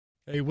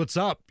Hey, what's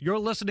up? You're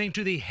listening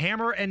to the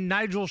Hammer and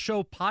Nigel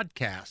Show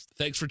podcast.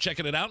 Thanks for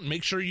checking it out, and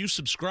make sure you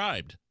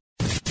subscribed.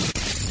 I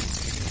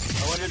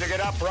want you to get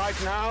up right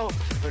now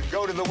and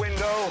go to the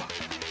window,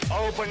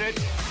 open it,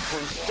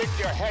 and stick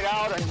your head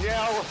out and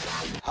yell,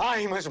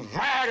 "I'm as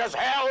mad as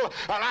hell,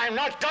 and I'm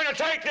not going to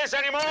take this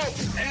anymore!"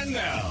 And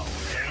now,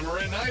 Hammer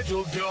and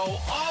Nigel go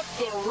off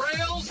the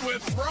rails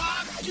with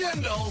Rob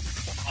Kendall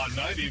on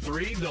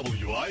 93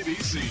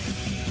 WIBC.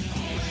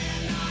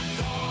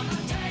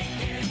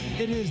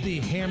 It is the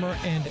Hammer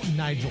and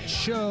Nigel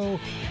Show.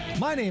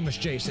 My name is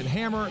Jason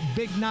Hammer.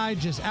 Big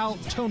Nige is out.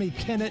 Tony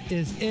Kennett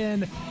is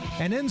in.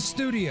 And in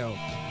studio,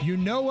 you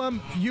know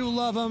him, you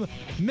love him,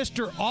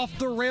 Mr. Off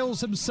the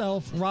Rails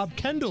himself, Rob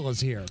Kendall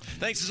is here.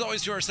 Thanks as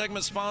always to our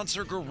segment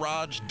sponsor,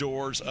 Garage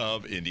Doors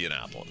of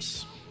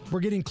Indianapolis. We're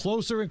getting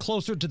closer and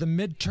closer to the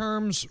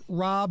midterms,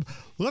 Rob.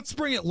 Let's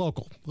bring it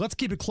local. Let's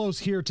keep it close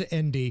here to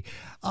Indy.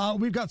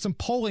 We've got some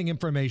polling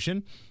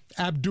information.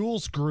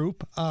 Abdul's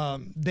group,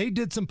 they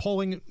did some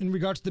polling in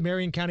regards to the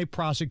Marion County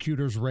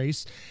prosecutor's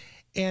race.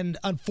 And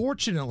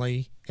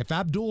unfortunately, if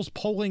Abdul's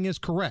polling is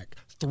correct,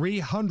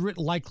 300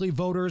 likely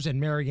voters in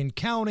Marion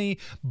County,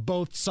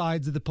 both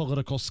sides of the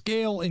political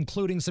scale,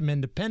 including some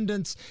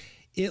independents,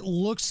 it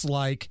looks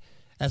like,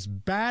 as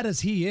bad as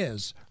he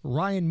is,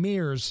 Ryan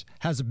Mears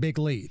has a big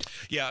lead.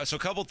 Yeah, so a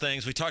couple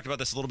things. We talked about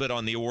this a little bit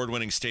on the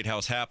award-winning State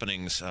House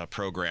Happenings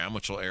program,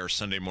 which will air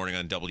Sunday morning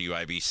on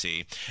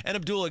WIBC. And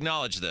Abdul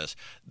acknowledged this.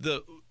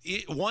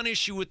 One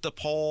issue with the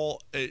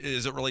poll,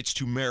 as it relates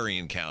to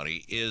Marion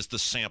County, is the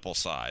sample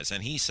size.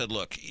 And he said,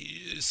 look,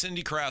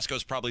 Cindy Carrasco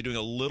is probably doing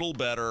a little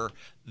better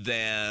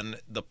than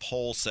the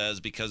poll says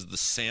because the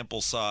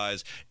sample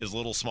size is a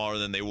little smaller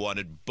than they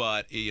wanted.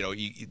 But,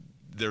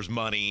 there's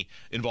money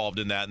involved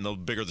in that, and the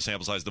bigger the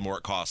sample size, the more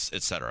it costs,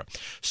 et cetera.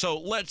 So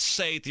let's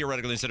say,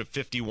 theoretically, instead of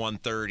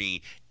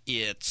 51-30,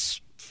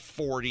 it's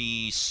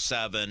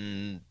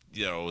 47,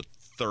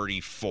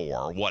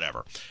 34,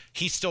 whatever.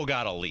 He's still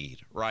got a lead,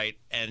 right?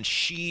 And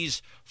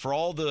she's, for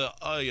all the,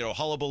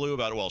 hullabaloo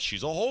about, well,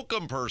 she's a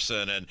Holcomb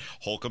person, and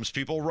Holcomb's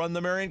people run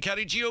the Marion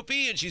County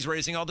GOP, and she's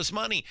raising all this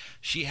money.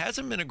 She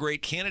hasn't been a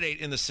great candidate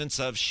in the sense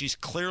of she's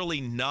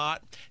clearly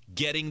not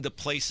getting the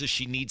places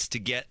she needs to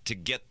get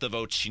the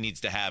votes she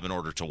needs to have in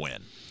order to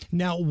win.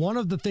 Now, one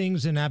of the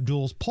things in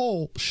Abdul's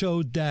poll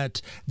showed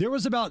that there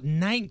was about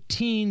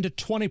 19 to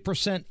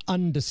 20%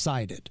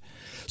 undecided.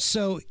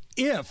 So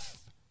if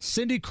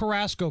Cindy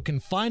Carrasco can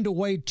find a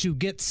way to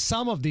get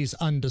some of these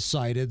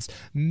undecideds,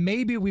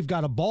 maybe we've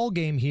got a ball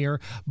game here.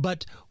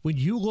 But when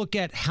you look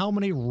at how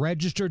many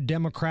registered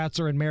Democrats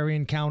are in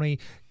Marion County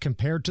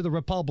compared to the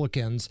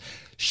Republicans,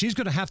 she's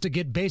going to have to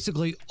get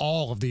basically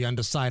all of the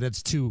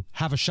undecideds to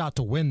have a shot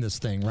to win this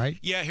thing, right?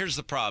 Yeah, here's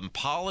the problem.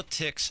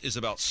 Politics is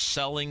about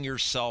selling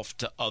yourself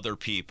to other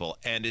people,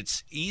 and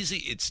it's easy.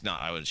 It's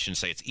not, I shouldn't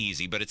say it's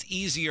easy, but it's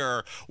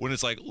easier when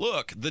it's like,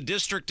 look, the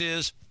district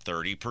is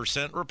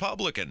 30%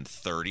 Republican,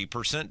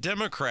 30%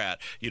 Democrat,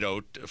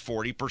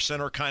 40%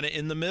 are kind of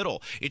in the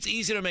middle. It's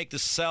easy to make the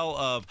sell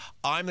of,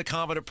 I'm the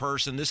competent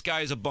person, this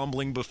guy's a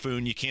bumbling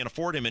buffoon, you can't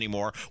afford him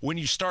anymore, when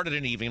you start at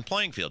an even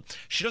playing field.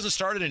 She doesn't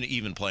start at an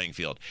even playing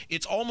field.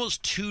 It's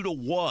almost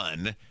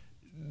 2-1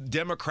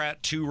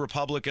 Democrat to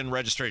Republican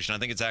registration. I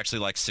think it's actually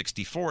like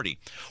 60-40.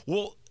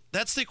 Well,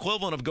 that's the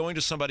equivalent of going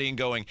to somebody and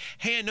going,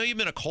 hey, I know you've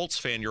been a Colts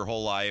fan your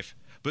whole life,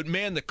 but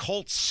man, the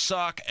Colts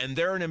suck and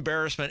they're an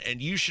embarrassment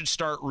and you should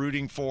start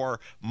rooting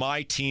for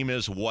my team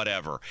is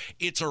whatever.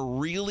 It's a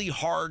really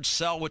hard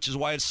sell, which is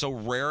why it's so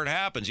rare it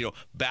happens.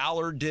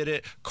 Ballard did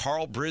it.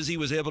 Carl Brizzi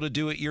was able to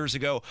do it years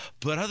ago.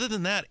 But other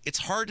than that, it's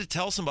hard to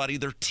tell somebody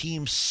their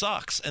team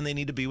sucks and they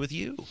need to be with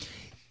you.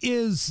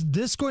 Is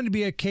this going to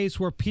be a case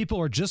where people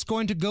are just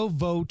going to go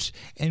vote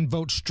and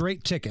vote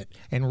straight ticket?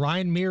 And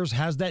Ryan Mears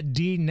has that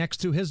D next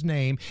to his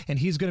name, and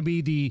he's going to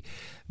be the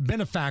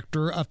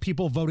benefactor of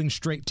people voting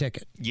straight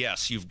ticket.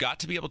 Yes, you've got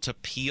to be able to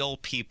peel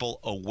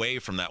people away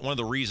from that. One of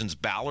the reasons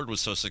Ballard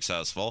was so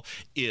successful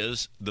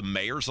is the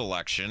mayor's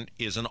election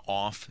is an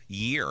off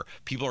year.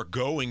 People are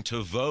going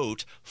to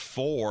vote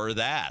for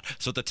that.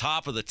 So at the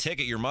top of the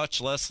ticket, you're much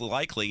less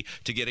likely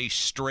to get a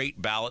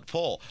straight ballot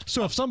pull.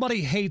 So if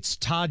somebody hates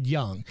Todd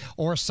Young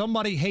or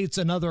somebody hates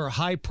another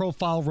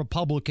high-profile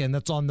Republican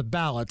that's on the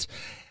ballot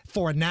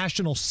for a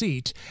national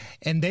seat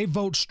and they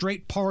vote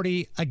straight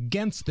party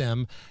against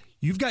them,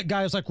 you've got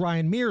guys like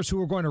Ryan Mears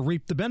who are going to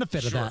reap the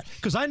benefit of that.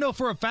 Because I know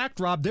for a fact,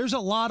 Rob, there's a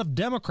lot of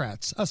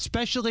Democrats,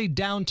 especially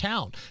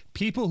downtown,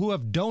 people who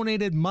have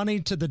donated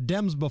money to the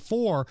Dems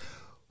before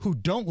who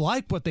don't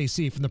like what they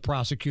see from the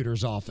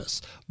prosecutor's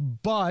office.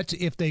 But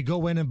if they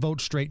go in and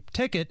vote straight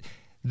ticket,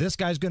 this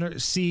guy's going to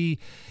see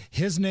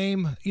his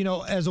name,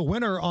 as a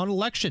winner on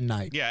election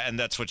night. Yeah, and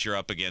that's what you're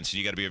up against.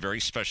 You got to be a very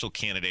special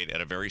candidate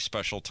at a very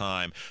special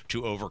time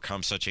to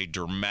overcome such a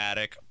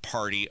dramatic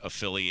party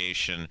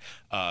affiliation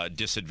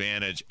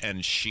disadvantage,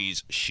 and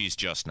she's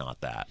just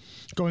not that.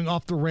 Going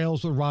off the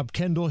rails with Rob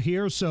Kendall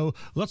here, so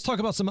let's talk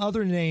about some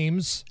other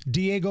names.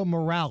 Diego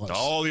Morales.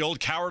 Oh, the old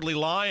cowardly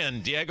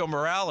lion, Diego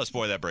Morales.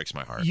 Boy, that breaks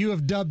my heart. You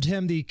have dubbed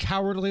him the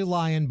cowardly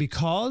lion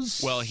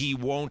because? Well, he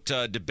won't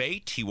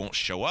debate. He won't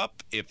show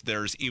up. If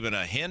there's even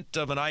a hint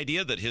of an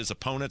idea that his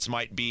opponents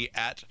might be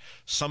at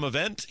some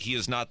event, he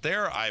is not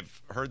there.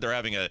 I've heard they're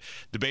having a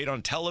debate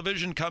on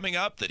television coming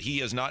up that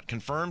he is not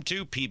confirmed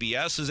to.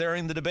 PBS is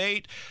airing the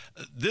debate.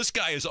 This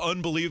guy is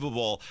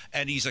unbelievable,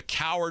 and he's a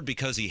coward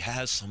because he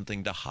has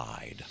something to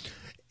hide.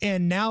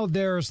 And now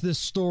there's this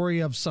story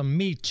of some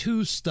Me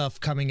Too stuff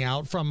coming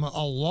out from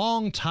a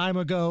long time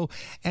ago.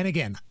 And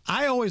again,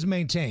 I always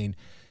maintain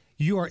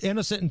you are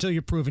innocent until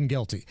you're proven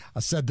guilty. I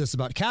said this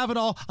about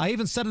Kavanaugh. I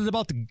even said it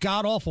about the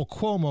god-awful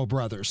Cuomo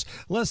brothers.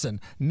 Listen,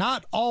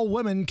 not all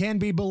women can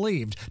be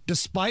believed.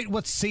 Despite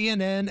what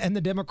CNN and the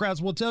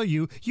Democrats will tell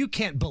you, you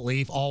can't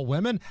believe all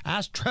women.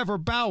 Ask Trevor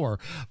Bauer.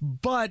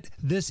 But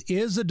this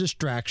is a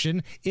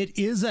distraction. It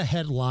is a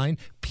headline.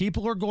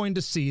 People are going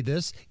to see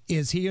this.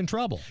 Is he in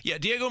trouble? Yeah,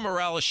 Diego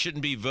Morales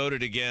shouldn't be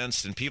voted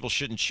against, and people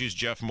shouldn't choose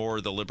Jeff Moore,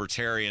 the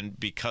libertarian,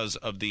 because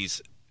of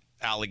these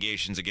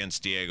allegations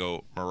against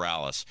Diego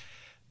Morales.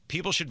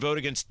 People should vote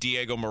against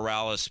Diego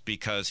Morales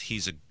because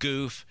he's a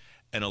goof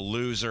and a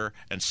loser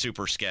and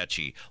super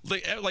sketchy.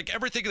 Like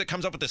everything that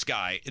comes up with this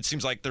guy, it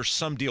seems like there's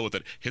some deal with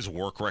it. His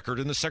work record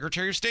in the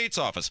Secretary of State's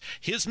office,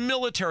 his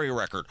military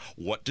record.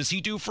 What does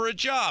he do for a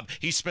job?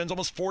 He spends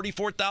almost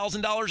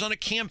 $44,000 on a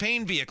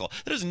campaign vehicle.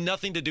 That has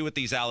nothing to do with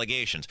these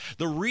allegations.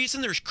 The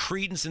reason there's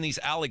credence in these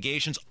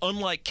allegations,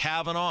 unlike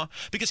Kavanaugh,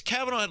 because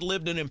Kavanaugh had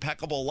lived an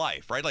impeccable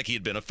life, right? Like he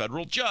had been a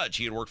federal judge.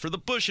 He had worked for the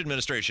Bush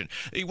administration.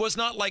 He was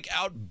not like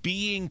out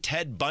being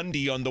Ted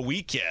Bundy on the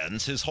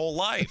weekends his whole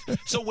life.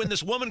 So when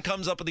this woman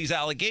comes up with these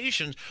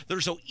allegations,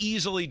 they're so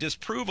easily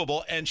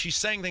disprovable, and she's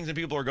saying things and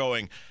people are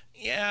going,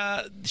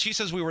 yeah, she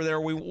says we were there,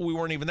 we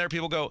weren't even there.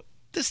 People go,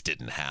 this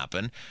didn't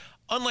happen.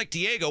 Unlike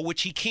Diego,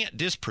 which he can't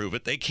disprove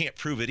it, they can't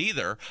prove it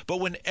either, but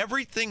when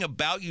everything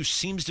about you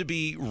seems to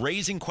be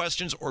raising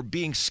questions or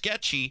being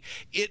sketchy,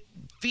 it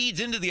feeds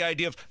into the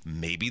idea of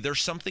maybe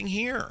there's something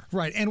here.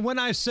 Right, and when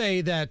I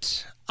say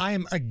that I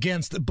am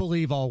against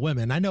believe all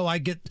women, I know I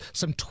get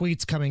some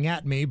tweets coming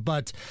at me,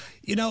 but,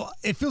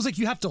 it feels like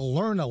you have to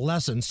learn a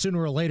lesson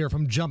sooner or later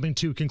from jumping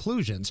to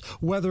conclusions.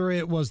 Whether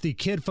it was the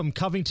kid from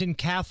Covington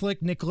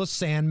Catholic, Nicholas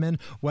Sandman,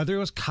 whether it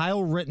was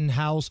Kyle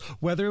Rittenhouse,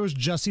 whether it was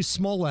Jussie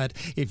Smollett,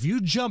 if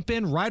you jump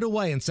in right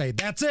away and say,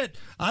 that's it,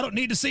 I don't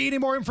need to see any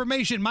more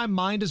information, my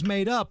mind is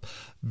made up,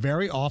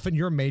 very often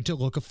you're made to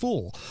look a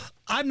fool.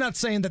 I'm not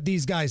saying that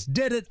these guys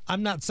did it.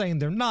 I'm not saying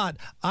they're not.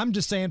 I'm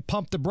just saying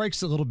pump the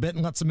brakes a little bit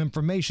and let some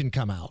information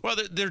come out. Well,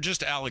 they're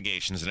just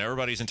allegations, and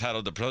everybody's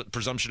entitled to the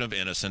presumption of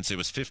innocence. It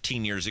was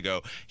 15 years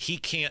ago. He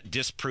can't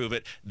disprove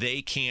it.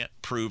 They can't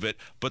prove it.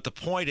 But the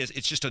point is,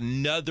 it's just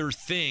another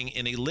thing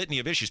in a litany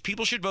of issues.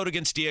 People should vote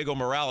against Diego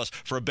Morales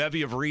for a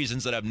bevy of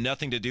reasons that have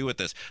nothing to do with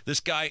this.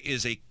 This guy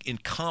is a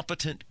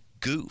incompetent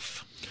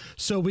goof.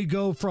 So we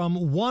go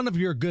from one of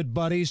your good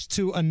buddies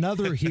to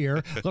another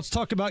here. Let's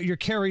talk about your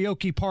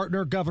karaoke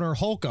partner, Governor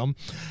Holcomb.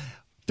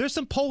 There's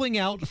some polling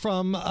out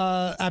from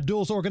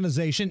Abdul's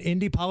organization,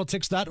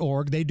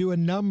 IndyPolitics.org. They do a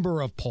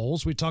number of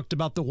polls. We talked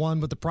about the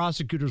one with the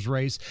prosecutor's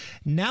race.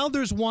 Now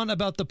there's one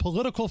about the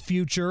political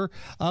future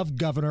of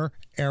Governor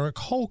Eric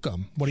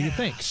Holcomb. What do you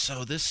think?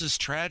 So this is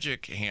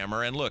tragic,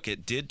 Hammer. And look,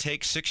 it did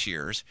take 6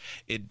 years.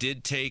 It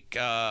did take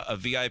a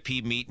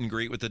VIP meet and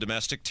greet with the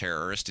domestic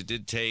terrorist. It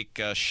did take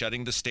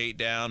shutting the state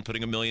down,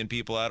 putting 1 million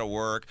people out of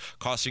work,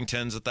 costing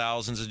tens of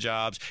thousands of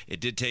jobs.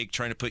 It did take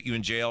trying to put you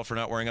in jail for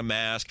not wearing a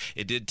mask.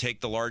 It did take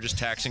the largest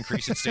tax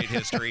increase in state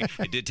history.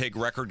 It did take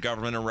record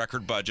government and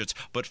record budgets.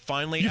 But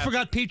finally... You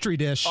forgot Petri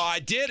dish. Oh, I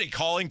did. And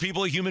calling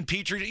people a human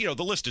Petri dish.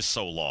 The list is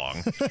so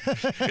long.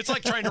 It's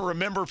like trying to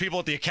remember people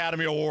at the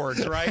Academy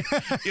Awards, right?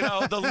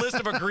 The list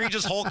of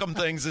egregious Holcomb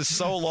things is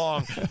so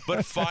long.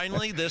 But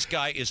finally, this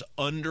guy is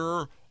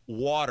under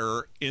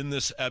water in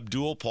this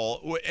Abdul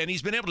poll, and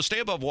he's been able to stay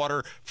above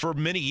water for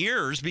many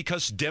years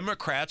because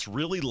Democrats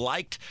really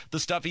liked the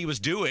stuff he was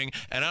doing.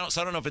 And I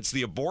don't know if it's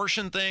the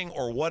abortion thing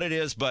or what it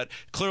is, but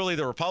clearly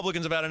the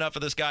Republicans have had enough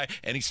of this guy,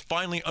 and he's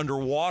finally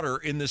underwater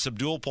in this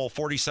Abdul poll.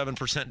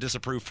 47%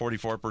 disapprove,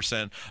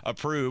 44%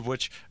 approve,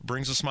 which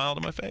brings a smile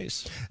to my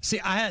face. See,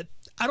 I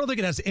don't think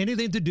it has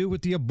anything to do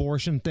with the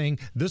abortion thing.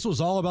 This was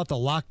all about the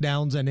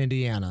lockdowns in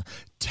Indiana.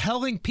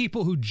 Telling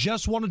people who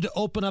just wanted to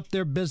open up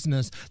their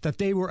business that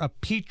they were a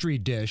Petri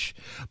dish,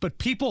 but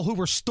people who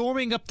were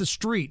storming up the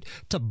street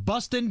to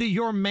bust into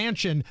your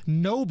mansion,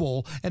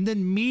 Noble, and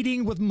then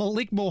meeting with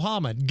Malik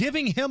Muhammad,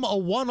 giving him a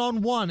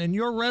one-on-one in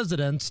your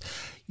residence,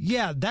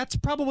 yeah, that's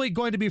probably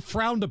going to be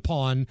frowned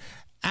upon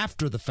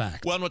after the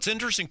fact. Well, and what's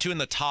interesting, too, in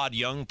the Todd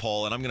Young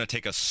poll, and I'm going to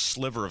take a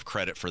sliver of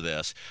credit for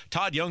this,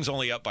 Todd Young's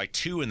only up by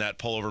 2 in that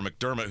poll over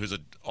McDermott, who's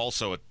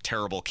also a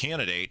terrible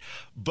candidate,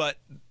 but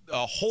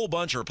a whole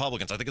bunch of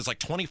Republicans, I think it's like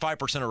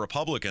 25% of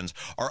Republicans,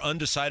 are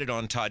undecided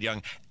on Todd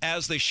Young,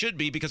 as they should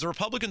be, because the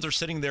Republicans are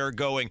sitting there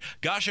going,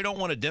 gosh, I don't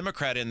want a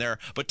Democrat in there,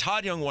 but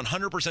Todd Young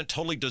 100%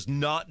 totally does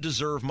not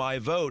deserve my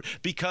vote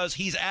because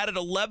he's added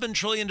 $11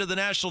 trillion to the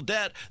national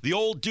debt, the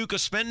old Duke of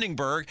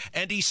Spendingburg,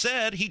 and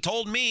he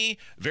told me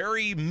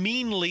very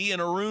meanly in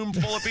a room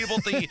full of people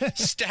at the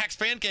Stacks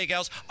Pancake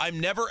House, I'm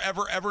never,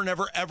 ever, ever,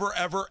 never, ever,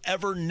 ever,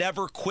 ever,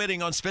 never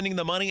quitting on spending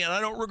the money, and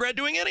I don't regret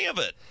doing any of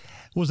it.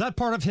 Was that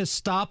part of his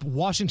Stop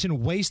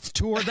Washington Waste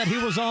tour that he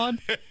was on?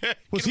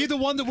 Was he the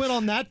one that went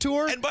on that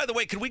tour? And by the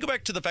way, can we go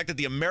back to the fact that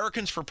the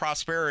Americans for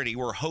Prosperity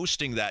were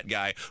hosting that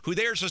guy, who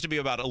they are supposed to be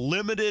about a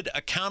limited,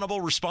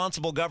 accountable,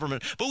 responsible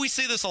government. But we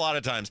see this a lot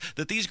of times,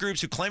 that these groups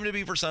who claim to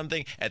be for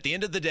something, at the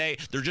end of the day,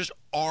 they're just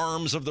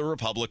arms of the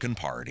Republican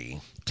Party.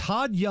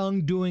 Todd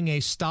Young doing a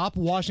Stop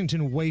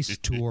Washington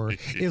Waste tour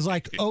is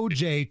like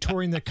OJ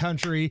touring the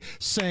country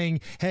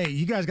saying, hey,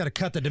 you guys got to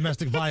cut the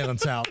domestic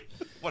violence out.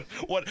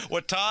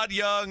 What Todd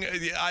Young,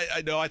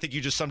 I know, I think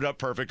you just summed it up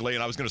perfectly,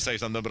 and I was going to say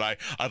something, but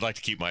I'd like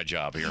to keep my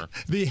job here.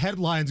 The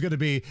headline's going to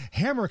be,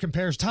 Hammer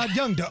compares Todd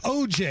Young to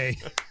OJ.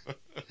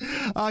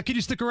 Can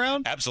you stick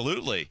around?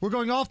 Absolutely. We're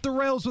going off the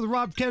rails with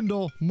Rob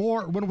Kendall.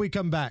 More when we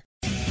come back.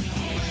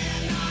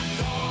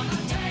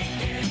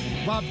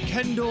 Rob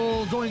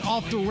Kendall going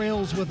off the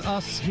rails with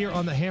us here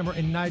on the Hammer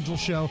and Nigel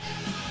show.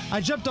 I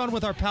jumped on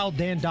with our pal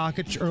Dan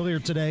Dockich earlier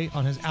today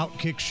on his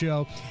Outkick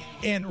show.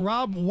 And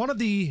Rob, one of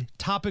the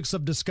topics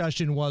of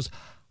discussion was,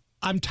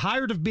 I'm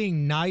tired of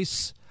being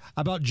nice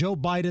about Joe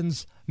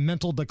Biden's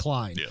mental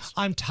decline. Yes.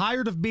 I'm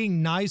tired of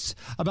being nice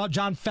about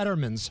John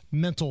Fetterman's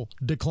mental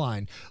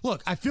decline.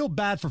 Look, I feel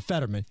bad for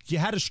Fetterman. You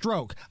had a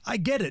stroke. I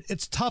get it.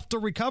 It's tough to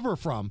recover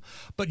from.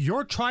 But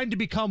you're trying to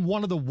become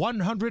one of the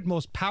 100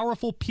 most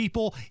powerful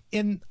people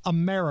in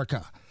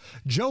America.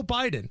 Joe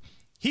Biden,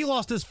 he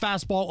lost his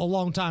fastball a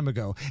long time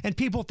ago, and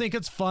people think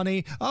it's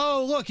funny.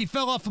 Oh, look, he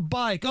fell off a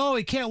bike. Oh,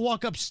 he can't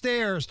walk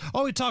upstairs.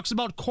 Oh, he talks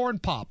about corn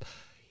pop.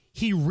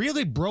 He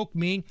really broke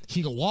me.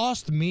 He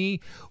lost me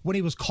when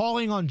he was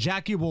calling on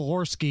Jackie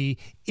Walorski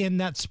in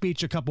that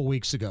speech a couple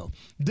weeks ago.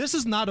 This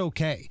is not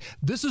okay.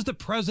 This is the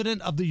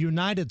president of the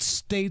United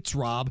States,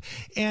 Rob,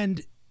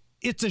 and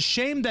it's a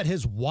shame that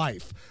his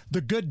wife,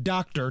 the good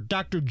doctor,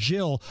 Dr.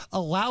 Jill,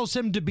 allows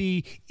him to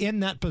be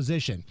in that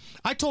position.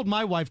 I told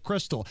my wife,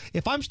 Crystal,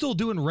 if I'm still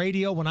doing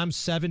radio when I'm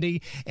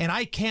 70 and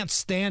I can't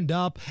stand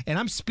up and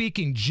I'm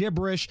speaking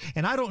gibberish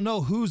and I don't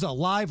know who's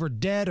alive or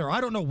dead or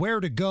I don't know where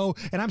to go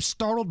and I'm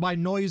startled by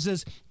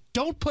noises,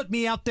 don't put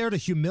me out there to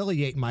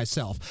humiliate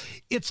myself.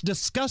 It's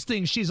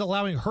disgusting she's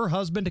allowing her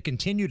husband to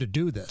continue to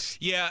do this.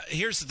 Yeah,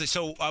 here's the thing.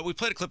 So we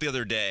played a clip the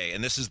other day,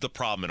 and this is the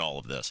problem in all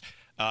of this.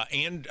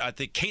 And I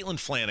think Caitlin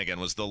Flanagan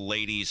was the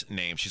lady's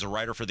name. She's a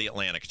writer for The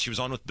Atlantic. She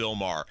was on with Bill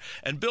Maher.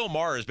 And Bill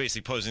Maher is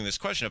basically posing this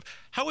question of,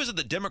 how is it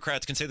that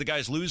Democrats can say the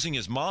guy's losing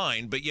his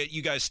mind, but yet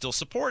you guys still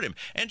support him?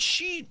 And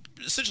she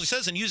essentially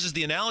says and uses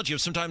the analogy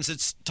of sometimes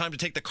it's time to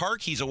take the car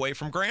keys away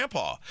from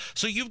grandpa.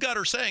 So you've got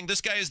her saying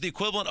this guy is the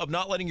equivalent of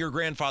not letting your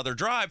grandfather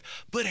drive,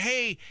 but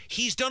hey,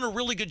 he's done a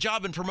really good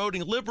job in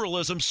promoting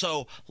liberalism,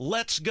 so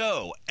let's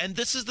go. And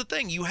this is the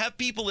thing. You have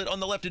people on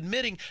the left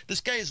admitting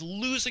this guy is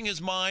losing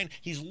his mind.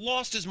 He's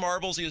lost his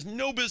marbles. He has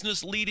no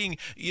business leading,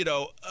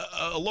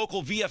 a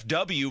local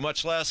VFW,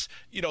 much less,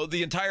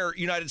 the entire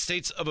United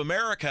States of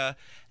America.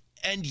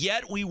 And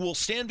yet we will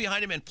stand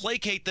behind him and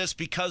placate this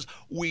because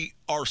we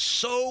are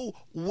so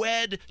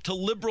wed to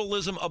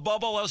liberalism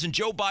above all else. And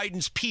Joe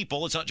Biden's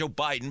people, it's not Joe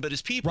Biden, but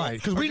his people. Right,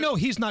 because we know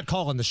he's not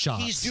calling the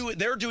shots.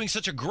 They're doing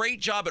such a great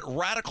job at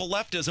radical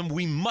leftism.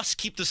 We must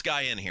keep this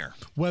guy in here.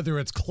 Whether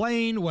it's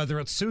Klain, whether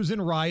it's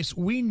Susan Rice,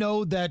 we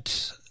know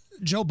that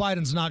Joe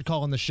Biden's not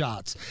calling the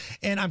shots.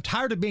 And I'm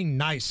tired of being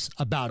nice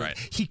about it.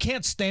 Right. He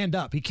can't stand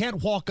up. He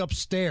can't walk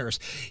upstairs.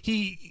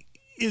 He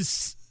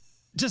is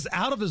just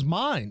out of his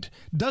mind.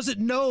 Doesn't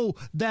know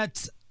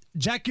that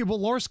Jackie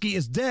Walorski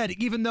is dead,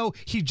 even though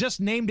he just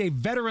named a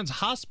veterans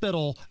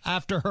hospital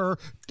after her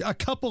a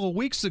couple of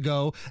weeks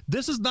ago.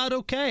 This is not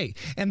okay.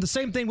 And the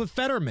same thing with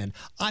Fetterman.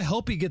 I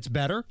hope he gets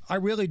better. I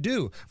really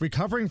do.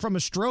 Recovering from a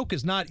stroke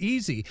is not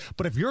easy.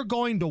 But if you're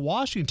going to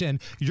Washington,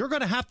 you're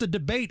going to have to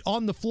debate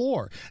on the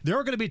floor. There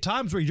are going to be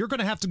times where you're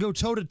going to have to go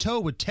toe-to-toe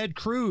with Ted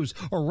Cruz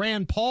or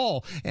Rand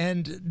Paul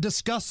and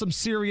discuss some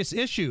serious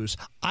issues.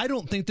 I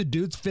don't think the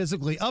dude's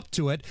physically up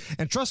to it.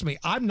 And trust me,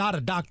 I'm not a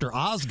Dr.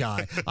 Oz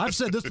guy. I've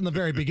said this from the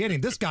very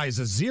beginning. This guy is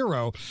a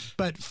zero.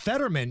 But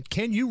Fetterman,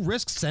 can you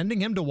risk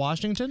sending him to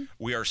Washington?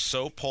 We are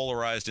so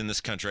polarized in this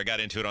country. I got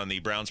into it on the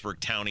Brownsburg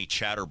Townie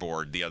chatter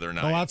board the other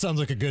night. Oh, that sounds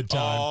like a good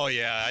time. Oh,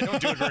 yeah. I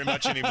don't do it very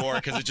much anymore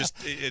because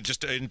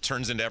it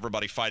turns into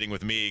everybody fighting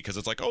with me because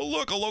it's like, oh,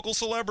 look, a local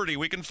celebrity.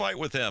 We can fight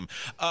with him.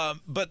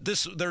 But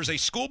there's a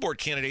school board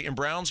candidate in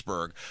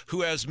Brownsburg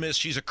who has missed,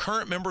 she's a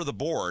current member of the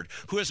board,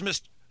 who has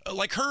missed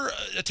Like, her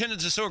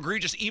attendance is so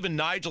egregious, even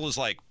Nigel is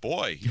like,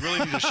 boy, you really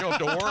need to show up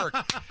to work.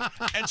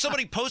 And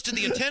somebody posted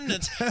the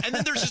attendance, and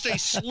then there's just a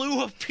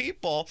slew of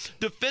people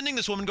defending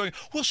this woman going,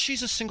 well,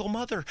 she's a single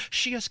mother.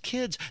 She has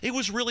kids. It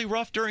was really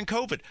rough during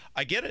COVID.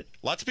 I get it.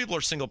 Lots of people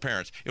are single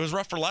parents. It was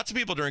rough for lots of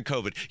people during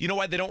COVID. You know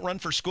why they don't run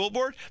for school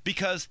board?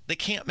 Because they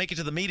can't make it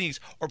to the meetings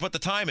or put the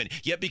time in.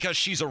 Yet because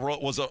she's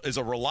is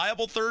a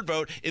reliable third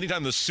vote,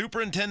 anytime the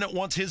superintendent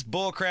wants his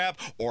bull crap,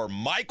 or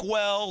Mike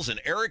Wells and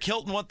Eric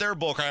Hilton want their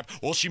bull crap,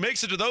 well, she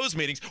makes it to those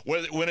meetings.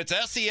 When it's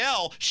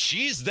SEL,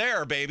 she's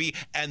there, baby.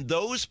 And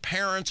those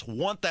parents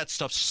want that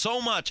stuff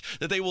so much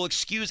that they will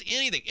excuse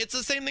anything. It's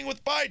the same thing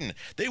with Biden.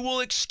 They will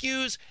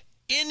excuse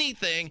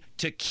anything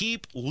to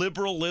keep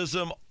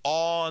liberalism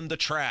on the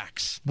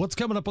tracks. What's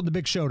coming up on the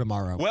big show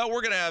tomorrow? Well,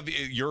 we're going to have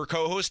your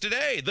co-host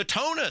today, the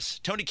Tonus.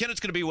 Tony Kennett's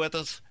going to be with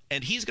us,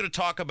 and he's going to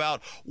talk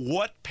about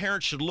what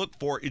parents should look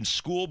for in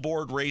school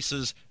board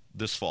races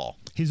this fall.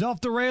 He's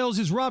off the rails.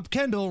 He's Rob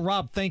Kendall.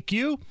 Rob, thank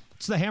you.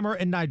 It's the Hammer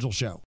and Nigel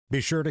Show.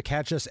 Be sure to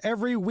catch us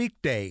every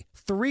weekday,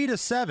 3 to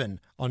 7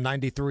 on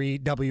 93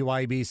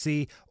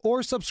 WIBC,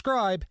 or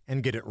subscribe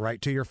and get it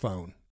right to your phone.